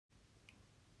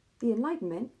The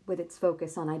Enlightenment, with its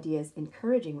focus on ideas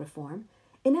encouraging reform,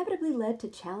 inevitably led to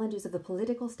challenges of the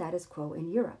political status quo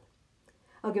in Europe.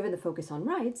 Given the focus on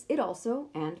rights, it also,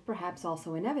 and perhaps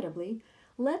also inevitably,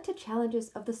 led to challenges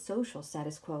of the social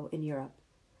status quo in Europe.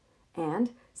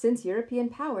 And since European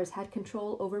powers had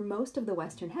control over most of the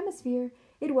Western Hemisphere,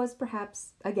 it was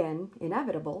perhaps, again,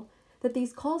 inevitable that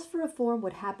these calls for reform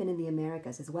would happen in the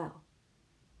Americas as well.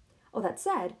 That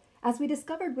said, as we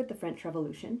discovered with the French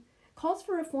Revolution, calls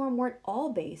for reform weren't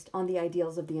all based on the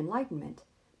ideals of the Enlightenment,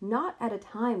 not at a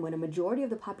time when a majority of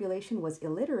the population was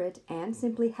illiterate and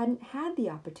simply hadn't had the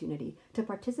opportunity to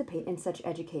participate in such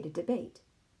educated debate.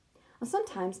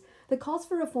 Sometimes the calls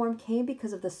for reform came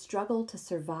because of the struggle to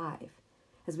survive.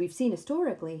 As we've seen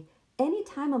historically, any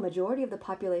time a majority of the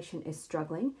population is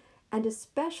struggling, and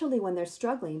especially when they're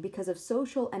struggling because of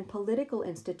social and political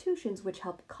institutions which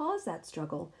helped cause that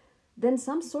struggle, then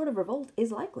some sort of revolt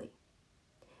is likely.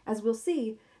 As we'll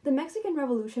see, the Mexican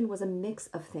Revolution was a mix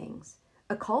of things.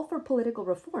 A call for political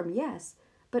reform, yes,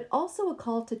 but also a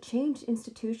call to change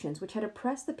institutions which had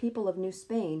oppressed the people of New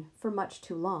Spain for much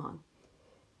too long.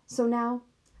 So now,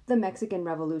 the Mexican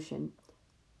Revolution.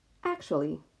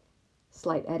 Actually,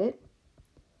 slight edit,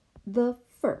 the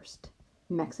first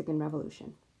Mexican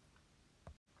Revolution.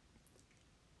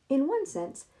 In one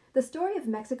sense, the story of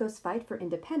Mexico's fight for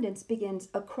independence begins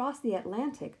across the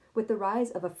Atlantic with the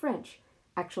rise of a French,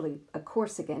 actually a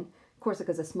Corsican,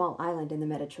 Corsica is a small island in the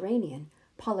Mediterranean,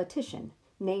 politician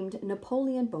named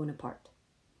Napoleon Bonaparte.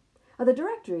 The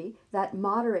Directory, that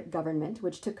moderate government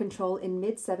which took control in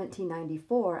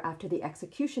mid-1794 after the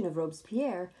execution of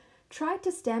Robespierre, tried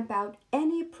to stamp out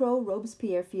any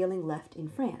pro-Robespierre feeling left in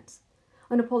France.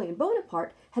 Napoleon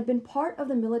Bonaparte had been part of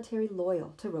the military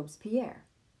loyal to Robespierre.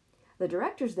 The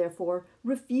directors, therefore,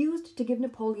 refused to give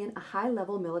Napoleon a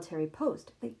high-level military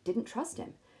post. They didn't trust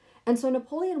him. And so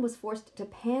Napoleon was forced to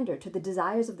pander to the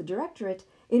desires of the Directorate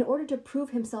in order to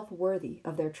prove himself worthy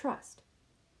of their trust.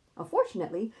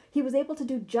 Fortunately, he was able to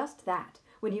do just that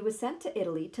when he was sent to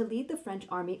Italy to lead the French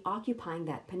army occupying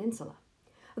that peninsula.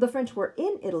 The French were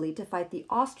in Italy to fight the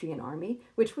Austrian army,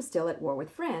 which was still at war with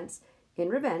France. In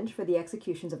revenge for the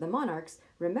executions of the monarchs,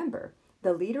 remember,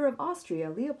 the leader of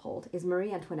Austria, Leopold, is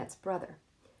Marie Antoinette's brother.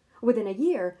 Within a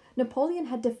year, Napoleon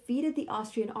had defeated the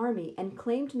Austrian army and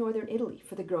claimed northern Italy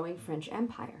for the growing French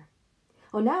Empire.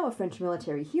 Now a French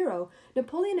military hero,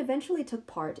 Napoleon eventually took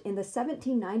part in the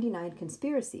 1799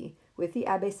 conspiracy with the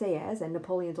Abbé Sieyès and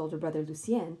Napoleon's older brother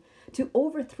Lucien to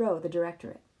overthrow the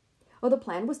Directorate. The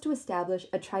plan was to establish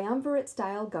a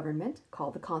triumvirate-style government,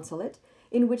 called the Consulate,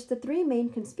 in which the three main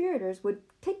conspirators would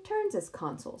take turns as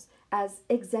consuls, as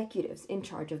executives in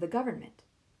charge of the government.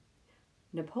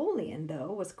 Napoleon,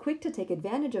 though, was quick to take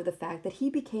advantage of the fact that he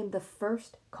became the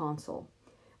first consul.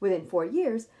 Within 4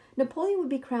 years, Napoleon would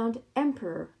be crowned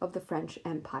Emperor of the French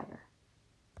Empire.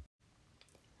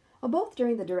 Both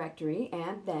during the Directory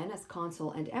and then as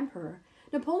consul and emperor,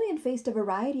 Napoleon faced a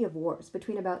variety of wars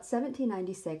between about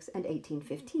 1796 and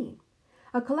 1815.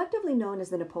 Collectively known as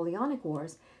the Napoleonic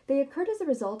Wars, they occurred as a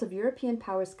result of European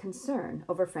powers' concern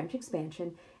over French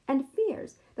expansion and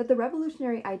fears that the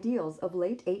revolutionary ideals of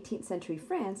late 18th century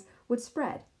France would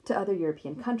spread to other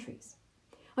European countries.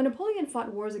 Napoleon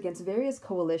fought wars against various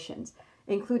coalitions,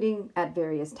 including, at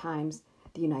various times,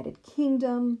 the United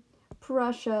Kingdom,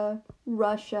 Prussia,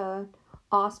 Russia,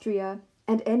 Austria,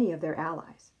 and any of their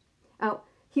allies.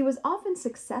 He was often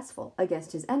successful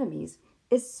against his enemies,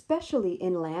 especially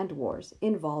in land wars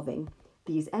involving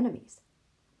these enemies.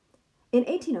 In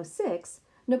 1806,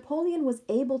 Napoleon was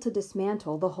able to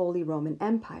dismantle the Holy Roman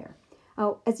Empire.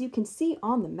 As you can see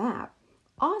on the map,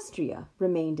 Austria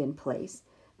remained in place,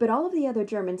 but all of the other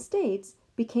German states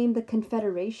became the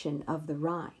Confederation of the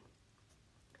Rhine.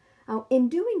 In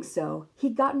doing so,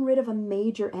 he'd gotten rid of a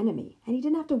major enemy, and he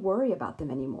didn't have to worry about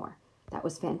them anymore. That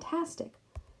was fantastic.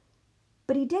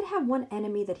 But he did have one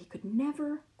enemy that he could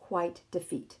never quite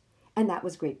defeat, and that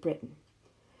was Great Britain.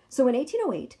 So in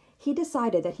 1808, he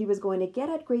decided that he was going to get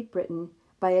at Great Britain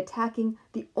by attacking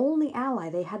the only ally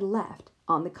they had left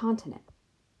on the continent,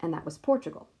 and that was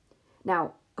Portugal.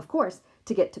 Now, of course,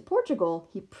 to get to Portugal,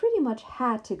 he pretty much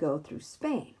had to go through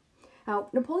Spain. Now,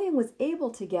 Napoleon was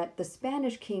able to get the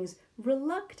Spanish king's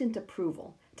reluctant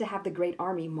approval to have the great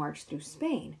army march through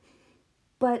Spain.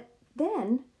 But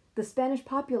then the Spanish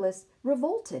populace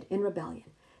revolted in rebellion.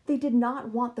 They did not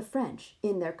want the French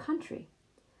in their country.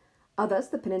 Thus,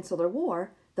 the Peninsular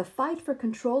War, the fight for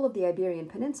control of the Iberian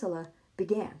Peninsula,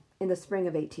 began in the spring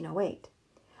of 1808.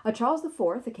 Charles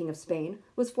IV, the King of Spain,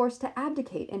 was forced to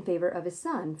abdicate in favor of his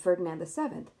son, Ferdinand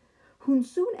VII, who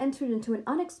soon entered into an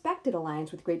unexpected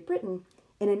alliance with Great Britain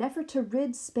in an effort to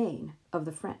rid Spain of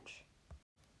the French.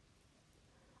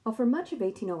 Well, for much of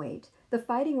 1808, the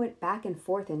fighting went back and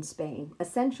forth in Spain,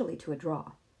 essentially to a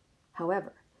draw.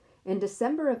 However, in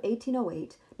December of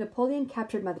 1808, Napoleon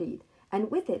captured Madrid, and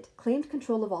with it claimed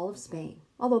control of all of Spain,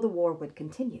 although the war would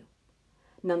continue.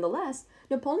 Nonetheless,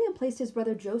 Napoleon placed his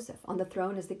brother Joseph on the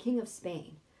throne as the King of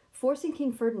Spain, forcing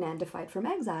King Ferdinand to fight from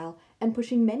exile and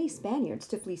pushing many Spaniards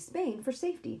to flee Spain for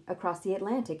safety across the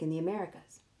Atlantic in the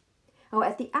Americas. Now,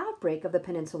 at the outbreak of the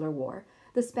Peninsular War,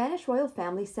 the Spanish royal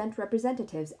family sent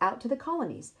representatives out to the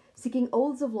colonies, seeking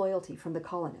oaths of loyalty from the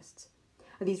colonists.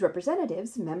 These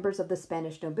representatives, members of the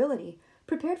Spanish nobility,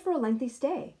 prepared for a lengthy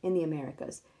stay in the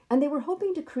Americas, and they were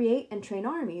hoping to create and train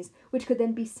armies which could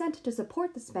then be sent to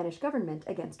support the Spanish government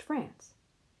against France.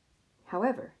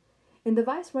 However, in the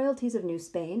viceroyalties of New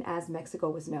Spain, as Mexico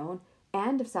was known,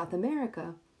 and of South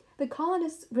America, the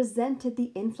colonists resented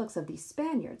the influx of these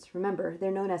Spaniards, remember,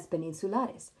 they're known as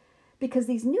peninsulares, because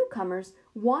these newcomers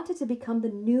wanted to become the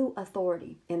new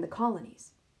authority in the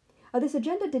colonies. This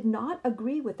agenda did not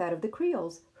agree with that of the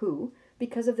Creoles, who,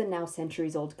 because of the now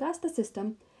centuries-old casta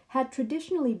system, had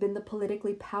traditionally been the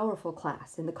politically powerful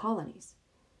class in the colonies.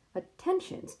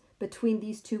 Tensions between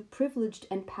these two privileged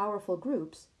and powerful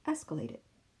groups escalated.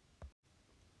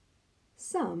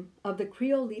 Some of the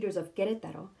Creole leaders of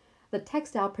Querétaro, the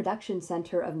textile production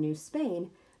center of New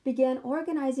Spain, began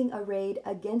organizing a raid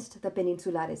against the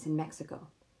Peninsulares in Mexico.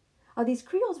 These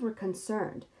Creoles were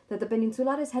concerned that the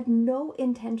Peninsulares had no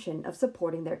intention of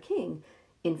supporting their king.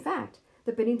 In fact,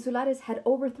 the Peninsulares had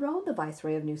overthrown the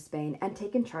viceroy of New Spain and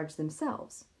taken charge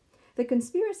themselves. The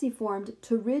conspiracy formed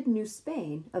to rid New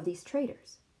Spain of these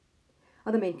traitors.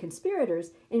 The main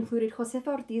conspirators included Josefa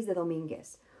Ortiz de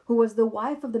Domínguez, who was the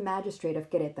wife of the magistrate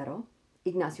of Querétaro,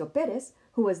 Ignacio Pérez,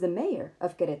 who was the mayor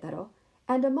of Querétaro,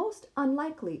 and a most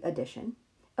unlikely addition,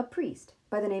 a priest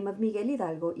by the name of Miguel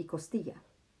Hidalgo y Costilla.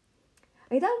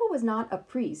 Hidalgo was not a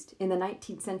priest in the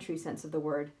 19th century sense of the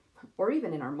word, or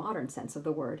even in our modern sense of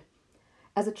the word.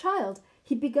 As a child,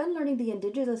 he'd begun learning the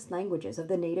indigenous languages of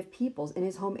the native peoples in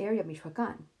his home area,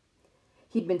 Michoacán.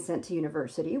 He'd been sent to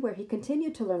university, where he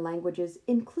continued to learn languages,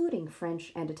 including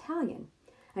French and Italian.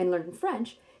 And learning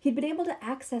French, he'd been able to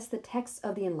access the texts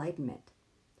of the Enlightenment.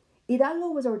 Hidalgo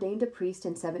was ordained a priest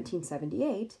in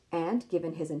 1778, and,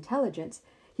 given his intelligence,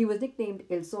 he was nicknamed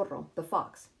El Zorro, the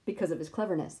Fox, because of his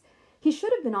cleverness. He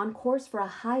should have been on course for a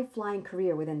high-flying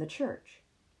career within the church.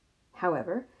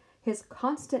 However, his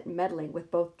constant meddling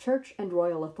with both church and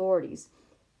royal authorities,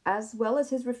 as well as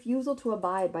his refusal to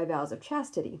abide by vows of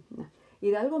chastity,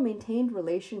 Hidalgo maintained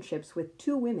relationships with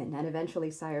 2 women and eventually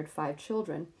sired 5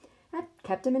 children, that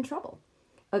kept him in trouble.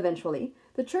 Eventually,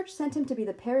 the church sent him to be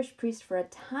the parish priest for a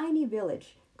tiny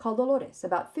village called Dolores,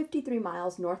 about 53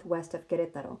 miles northwest of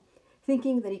Querétaro,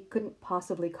 thinking that he couldn't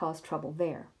possibly cause trouble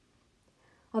there.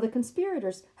 The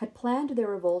conspirators had planned their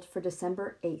revolt for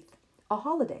December 8th, a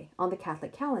holiday on the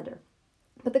Catholic calendar,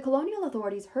 but the colonial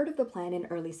authorities heard of the plan in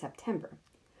early September.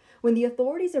 When the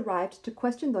authorities arrived to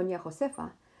question Doña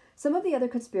Josefa, some of the other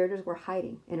conspirators were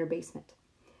hiding in her basement.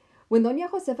 When Doña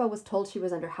Josefa was told she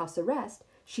was under house arrest,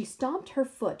 she stomped her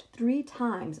foot 3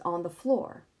 times on the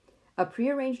floor, a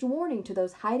prearranged warning to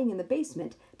those hiding in the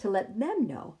basement to let them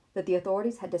know that the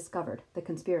authorities had discovered the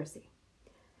conspiracy.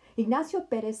 Ignacio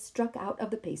Pérez struck out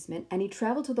of the basement, and he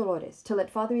traveled to Dolores to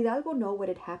let Father Hidalgo know what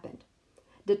had happened.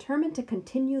 Determined to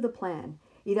continue the plan,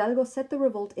 Hidalgo set the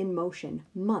revolt in motion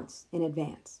months in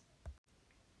advance.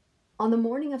 On the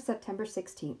morning of September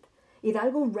 16th,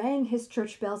 Hidalgo rang his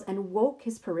church bells and woke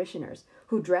his parishioners,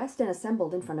 who dressed and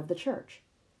assembled in front of the church.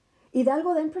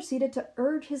 Hidalgo then proceeded to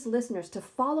urge his listeners to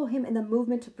follow him in the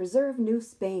movement to preserve New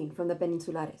Spain from the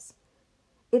Peninsulares.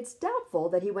 It's doubtful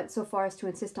that he went so far as to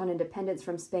insist on independence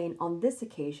from Spain on this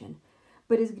occasion,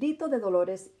 but his Grito de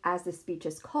Dolores, as the speech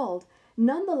is called,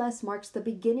 nonetheless marks the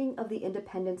beginning of the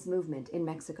independence movement in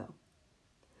Mexico.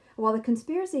 While the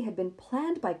conspiracy had been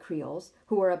planned by Creoles,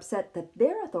 who were upset that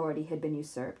their authority had been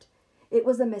usurped, it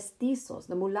was the mestizos,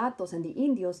 the mulattos, and the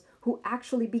indios who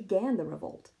actually began the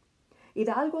revolt.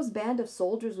 Hidalgo's band of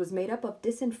soldiers was made up of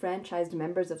disenfranchised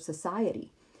members of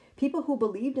society, people who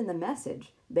believed in the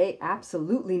message. They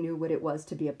absolutely knew what it was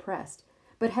to be oppressed,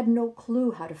 but had no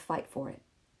clue how to fight for it.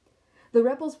 The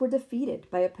rebels were defeated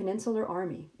by a peninsular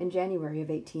army in January of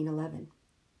 1811.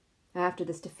 After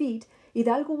this defeat,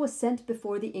 Hidalgo was sent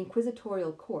before the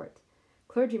inquisitorial court.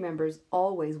 Clergy members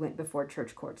always went before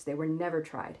church courts. They were never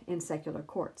tried in secular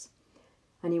courts.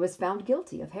 And he was found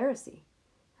guilty of heresy.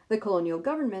 The colonial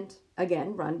government,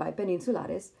 again run by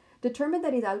peninsulares, determined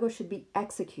that Hidalgo should be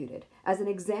executed as an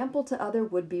example to other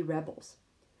would-be rebels.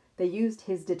 They used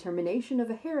his determination of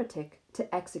a heretic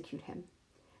to execute him,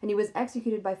 and he was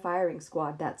executed by firing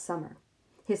squad that summer.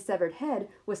 His severed head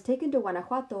was taken to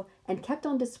Guanajuato and kept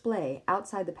on display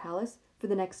outside the palace for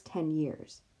the next 10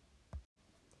 years.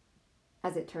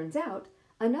 As it turns out,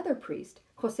 another priest,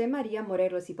 José María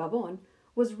Morelos y Pavón,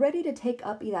 was ready to take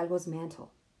up Hidalgo's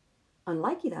mantle.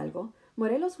 Unlike Hidalgo,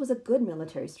 Morelos was a good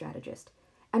military strategist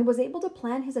and was able to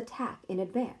plan his attack in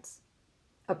advance.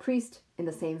 A priest in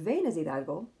the same vein as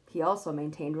Hidalgo, he also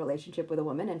maintained relationship with a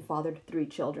woman and fathered 3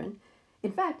 children.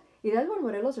 In fact, Hidalgo and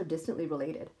Morelos are distantly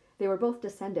related. They were both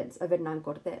descendants of Hernán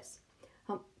Cortés.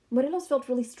 Morelos felt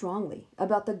really strongly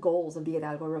about the goals of the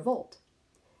Hidalgo revolt.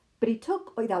 But he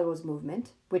took Hidalgo's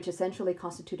movement, which essentially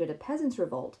constituted a peasants'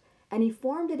 revolt, and he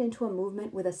formed it into a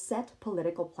movement with a set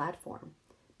political platform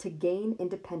to gain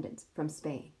independence from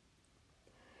Spain.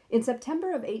 In September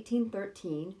of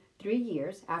 1813, 3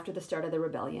 years after the start of the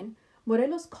rebellion,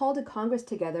 Morelos called a Congress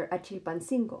together at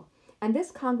Chilpancingo, and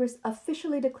this Congress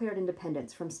officially declared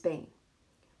independence from Spain.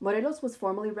 Morelos was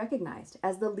formally recognized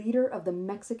as the leader of the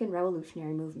Mexican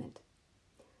Revolutionary Movement.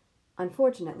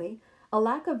 Unfortunately, a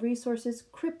lack of resources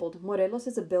crippled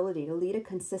Morelos' ability to lead a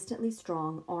consistently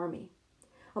strong army.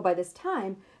 By this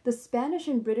time, the Spanish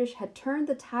and British had turned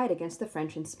the tide against the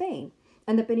French in Spain,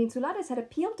 and the Peninsulares had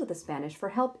appealed to the Spanish for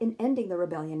help in ending the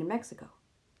rebellion in Mexico.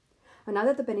 Now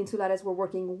that the Peninsulares were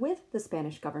working with the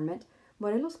Spanish government,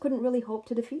 Morelos couldn't really hope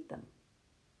to defeat them.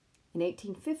 In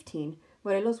 1815,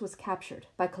 Morelos was captured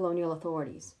by colonial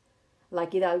authorities.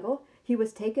 Like Hidalgo, he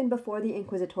was taken before the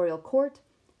inquisitorial court,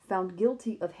 found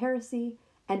guilty of heresy,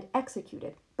 and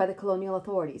executed by the colonial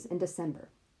authorities in December.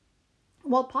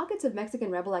 While pockets of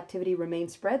Mexican rebel activity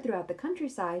remained spread throughout the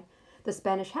countryside, the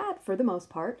Spanish had, for the most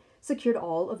part, secured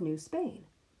all of New Spain.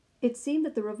 It seemed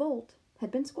that the revolt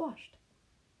had been squashed.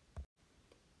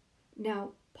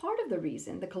 Now, part of the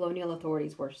reason the colonial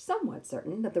authorities were somewhat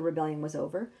certain that the rebellion was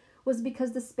over was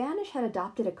because the Spanish had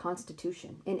adopted a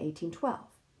constitution in 1812.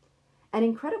 An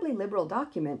incredibly liberal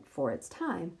document for its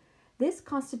time, this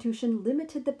constitution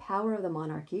limited the power of the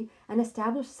monarchy and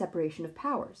established separation of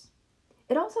powers.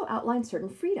 It also outlined certain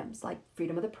freedoms like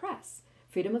freedom of the press,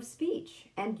 freedom of speech,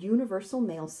 and universal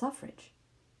male suffrage.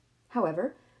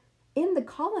 However, in the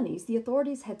colonies, the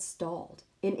authorities had stalled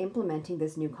in implementing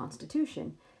this new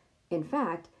constitution. In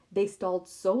fact, they stalled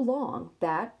so long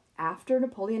that, after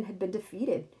Napoleon had been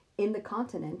defeated in the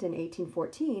continent in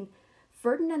 1814,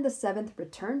 Ferdinand VII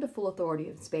returned to full authority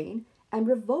of Spain and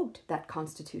revoked that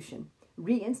constitution,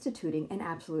 reinstituting an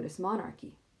absolutist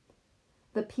monarchy.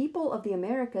 The people of the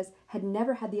Americas had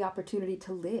never had the opportunity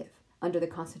to live under the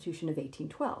Constitution of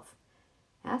 1812.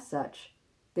 As such,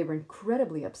 they were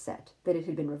incredibly upset that it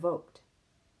had been revoked.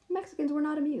 Mexicans were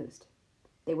not amused.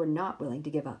 They were not willing to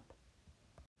give up.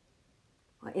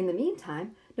 In the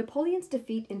meantime, Napoleon's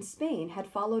defeat in Spain had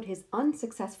followed his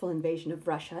unsuccessful invasion of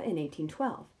Russia in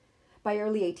 1812. By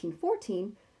early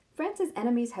 1814, France's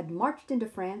enemies had marched into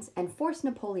France and forced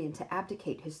Napoleon to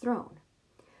abdicate his throne.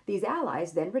 These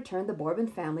allies then returned the Bourbon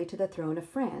family to the throne of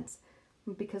France.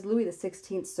 Because Louis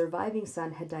XVI's surviving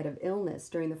son had died of illness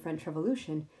during the French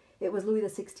Revolution, it was Louis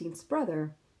XVI's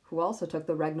brother, who also took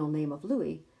the regnal name of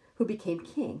Louis, who became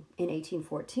king in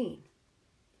 1814.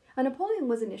 Napoleon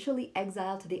was initially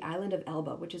exiled to the island of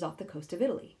Elba, which is off the coast of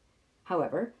Italy.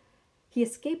 However, he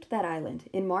escaped that island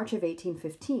in March of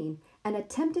 1815 and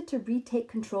attempted to retake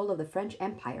control of the French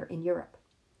Empire in Europe.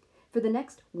 For the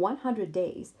next 100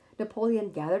 days, Napoleon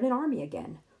gathered an army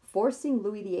again, forcing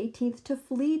Louis XVIII to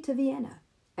flee to Vienna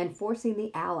and forcing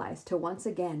the Allies to once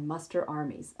again muster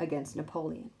armies against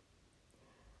Napoleon.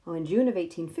 In June of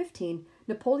 1815,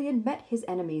 Napoleon met his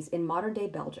enemies in modern-day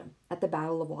Belgium at the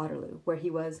Battle of Waterloo, where he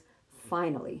was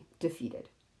finally defeated.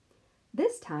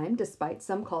 This time, despite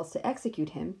some calls to execute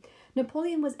him,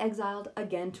 Napoleon was exiled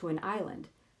again to an island,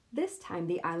 this time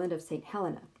the island of St.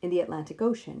 Helena in the Atlantic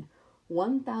Ocean,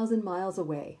 1,000 miles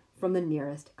away from the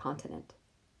nearest continent.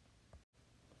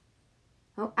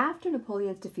 After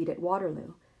Napoleon's defeat at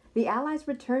Waterloo, the Allies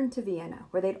returned to Vienna,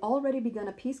 where they'd already begun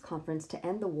a peace conference to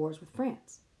end the wars with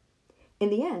France. In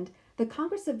the end, the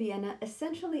Congress of Vienna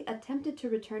essentially attempted to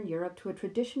return Europe to a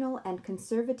traditional and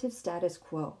conservative status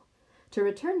quo, to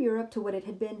return Europe to what it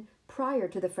had been prior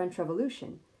to the French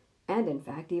Revolution, and in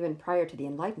fact even prior to the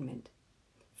Enlightenment.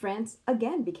 France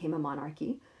again became a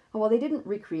monarchy, and while they didn't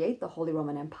recreate the Holy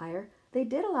Roman Empire, they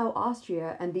did allow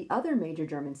Austria and the other major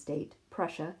German state,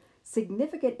 Prussia,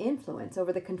 significant influence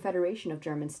over the Confederation of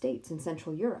German states in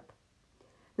Central Europe.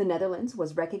 The Netherlands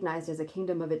was recognized as a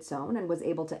kingdom of its own and was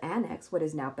able to annex what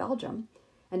is now Belgium,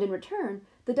 and in return,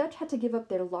 the Dutch had to give up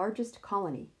their largest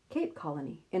colony, Cape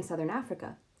Colony, in southern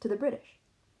Africa, to the British.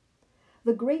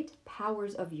 The great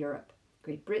powers of Europe,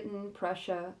 Great Britain,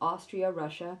 Prussia, Austria,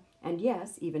 Russia, and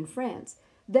yes, even France,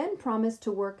 then promised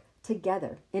to work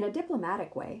together in a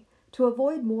diplomatic way to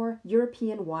avoid more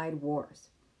European-wide wars.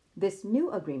 This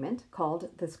new agreement, called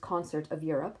the Concert of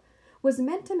Europe, was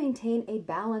meant to maintain a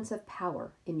balance of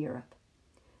power in Europe.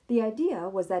 The idea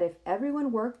was that if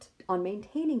everyone worked on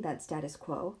maintaining that status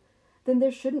quo, then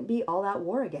there shouldn't be all-out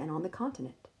war again on the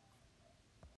continent.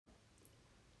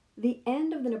 The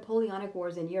end of the Napoleonic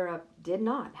Wars in Europe did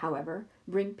not, however,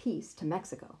 bring peace to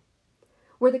Mexico.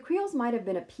 Where the Creoles might have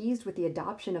been appeased with the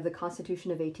adoption of the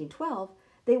Constitution of 1812,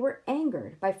 they were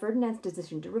angered by Ferdinand's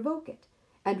decision to revoke it,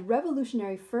 and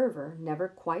revolutionary fervor, never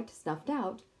quite snuffed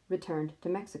out, returned to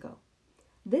Mexico.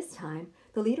 This time,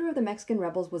 the leader of the Mexican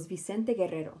rebels was Vicente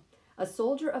Guerrero, a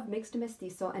soldier of mixed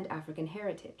mestizo and African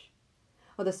heritage.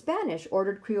 Well, the Spanish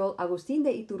ordered Creole Agustín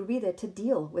de Iturbide to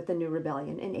deal with the new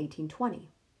rebellion in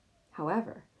 1820.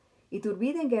 However,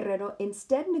 Iturbide and Guerrero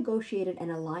instead negotiated an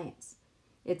alliance.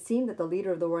 It seemed that the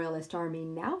leader of the Royalist army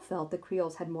now felt the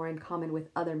Creoles had more in common with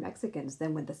other Mexicans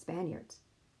than with the Spaniards.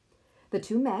 The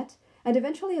two met and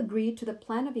eventually agreed to the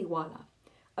Plan of Iguala,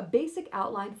 a basic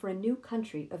outline for a new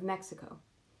country of Mexico.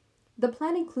 The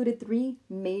plan included three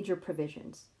major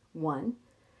provisions. One,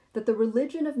 that the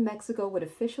religion of Mexico would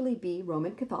officially be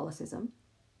Roman Catholicism.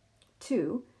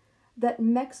 Two, that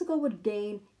Mexico would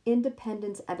gain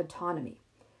independence and autonomy.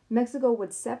 Mexico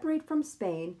would separate from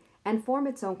Spain and form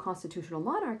its own constitutional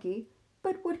monarchy,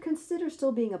 but would consider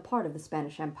still being a part of the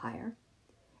Spanish Empire.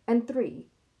 And three,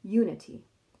 unity.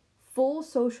 Full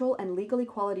social and legal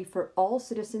equality for all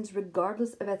citizens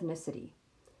regardless of ethnicity.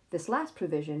 This last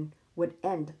provision would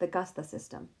end the casta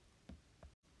system.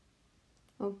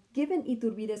 Well, given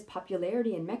Iturbide's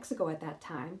popularity in Mexico at that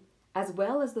time, as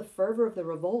well as the fervor of the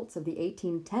revolts of the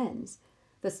 1810s,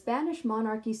 the Spanish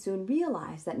monarchy soon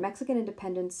realized that Mexican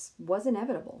independence was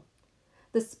inevitable.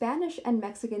 The Spanish and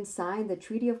Mexicans signed the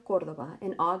Treaty of Córdoba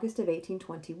in August of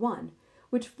 1821,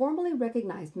 which formally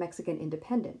recognized Mexican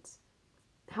independence.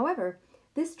 However,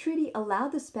 this treaty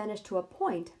allowed the Spanish to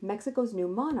appoint Mexico's new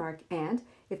monarch and,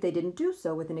 if they didn't do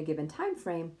so within a given time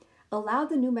frame, allowed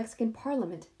the new Mexican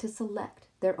parliament to select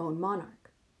their own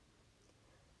monarch.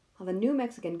 The new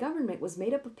Mexican government was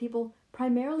made up of people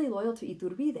primarily loyal to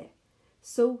Iturbide,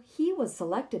 so he was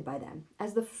selected by them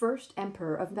as the first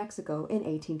emperor of Mexico in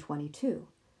 1822.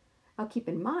 Now keep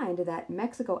in mind that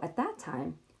Mexico at that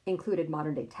time included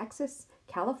modern-day Texas,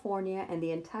 California, and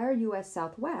the entire U.S.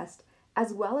 Southwest,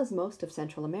 as well as most of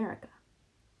Central America.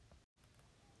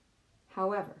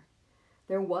 However,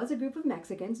 there was a group of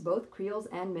Mexicans, both Creoles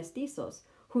and mestizos,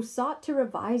 who sought to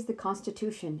revise the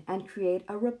Constitution and create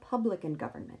a republican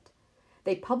government.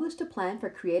 They published a plan for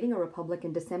creating a republic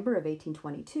in December of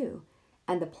 1822,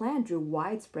 and the plan drew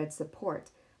widespread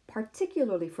support,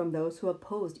 particularly from those who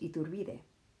opposed Iturbide.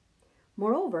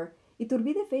 Moreover,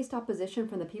 Iturbide faced opposition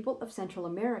from the people of Central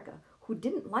America, who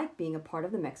didn't like being a part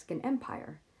of the Mexican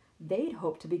Empire. They'd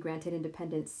hoped to be granted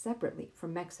independence separately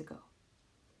from Mexico.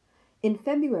 In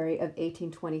February of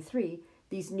 1823,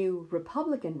 these new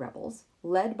Republican rebels,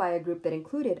 led by a group that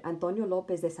included Antonio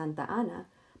López de Santa Anna,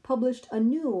 published a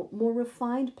new, more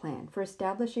refined plan for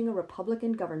establishing a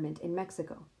Republican government in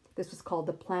Mexico. This was called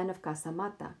the Plan of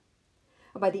Casamata.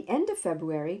 By the end of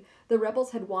February, the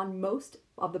rebels had won most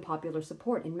of the popular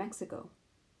support in Mexico.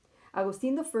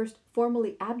 Agustín I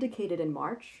formally abdicated in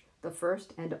March, the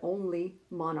first and only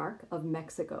monarch of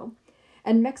Mexico,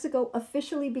 and Mexico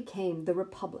officially became the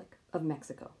Republic of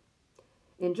Mexico.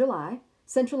 In July,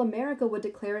 Central America would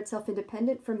declare itself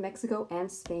independent from Mexico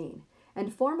and Spain,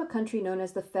 and form a country known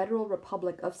as the Federal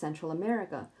Republic of Central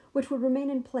America, which would remain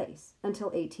in place until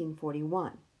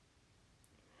 1841.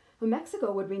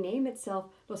 Mexico would rename itself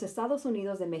Los Estados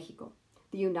Unidos de México,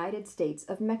 the United States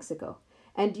of Mexico,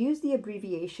 and use the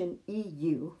abbreviation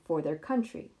EU for their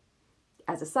country.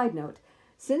 As a side note,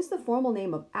 since the formal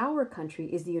name of our country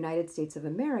is the United States of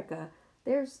America,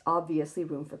 there's obviously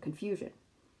room for confusion.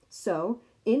 So,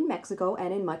 in Mexico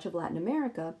and in much of Latin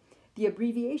America, the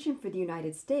abbreviation for the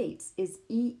United States is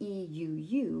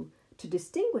EEUU to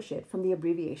distinguish it from the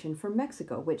abbreviation for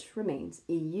Mexico, which remains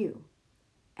EU.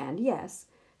 And yes,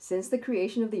 since the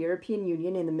creation of the European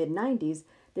Union in the mid-90s,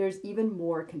 there's even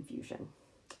more confusion.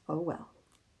 Oh well.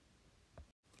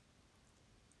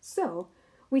 So,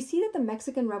 we see that the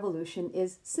Mexican Revolution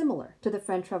is similar to the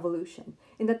French Revolution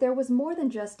in that there was more than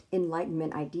just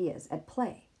Enlightenment ideas at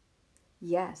play.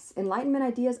 Yes, Enlightenment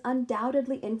ideas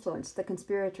undoubtedly influenced the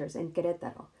conspirators in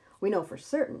Querétaro. We know for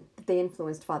certain that they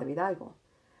influenced Father Hidalgo.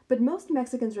 But most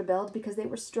Mexicans rebelled because they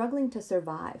were struggling to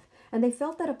survive, and they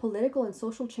felt that a political and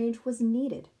social change was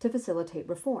needed to facilitate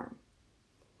reform.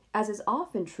 As is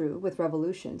often true with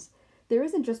revolutions, there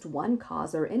isn't just one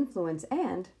cause or influence,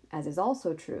 and, as is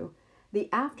also true, the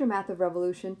aftermath of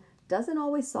revolution doesn't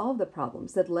always solve the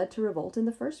problems that led to revolt in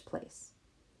the first place.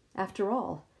 After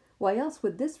all, why else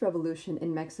would this revolution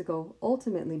in Mexico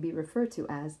ultimately be referred to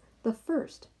as the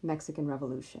First Mexican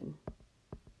Revolution?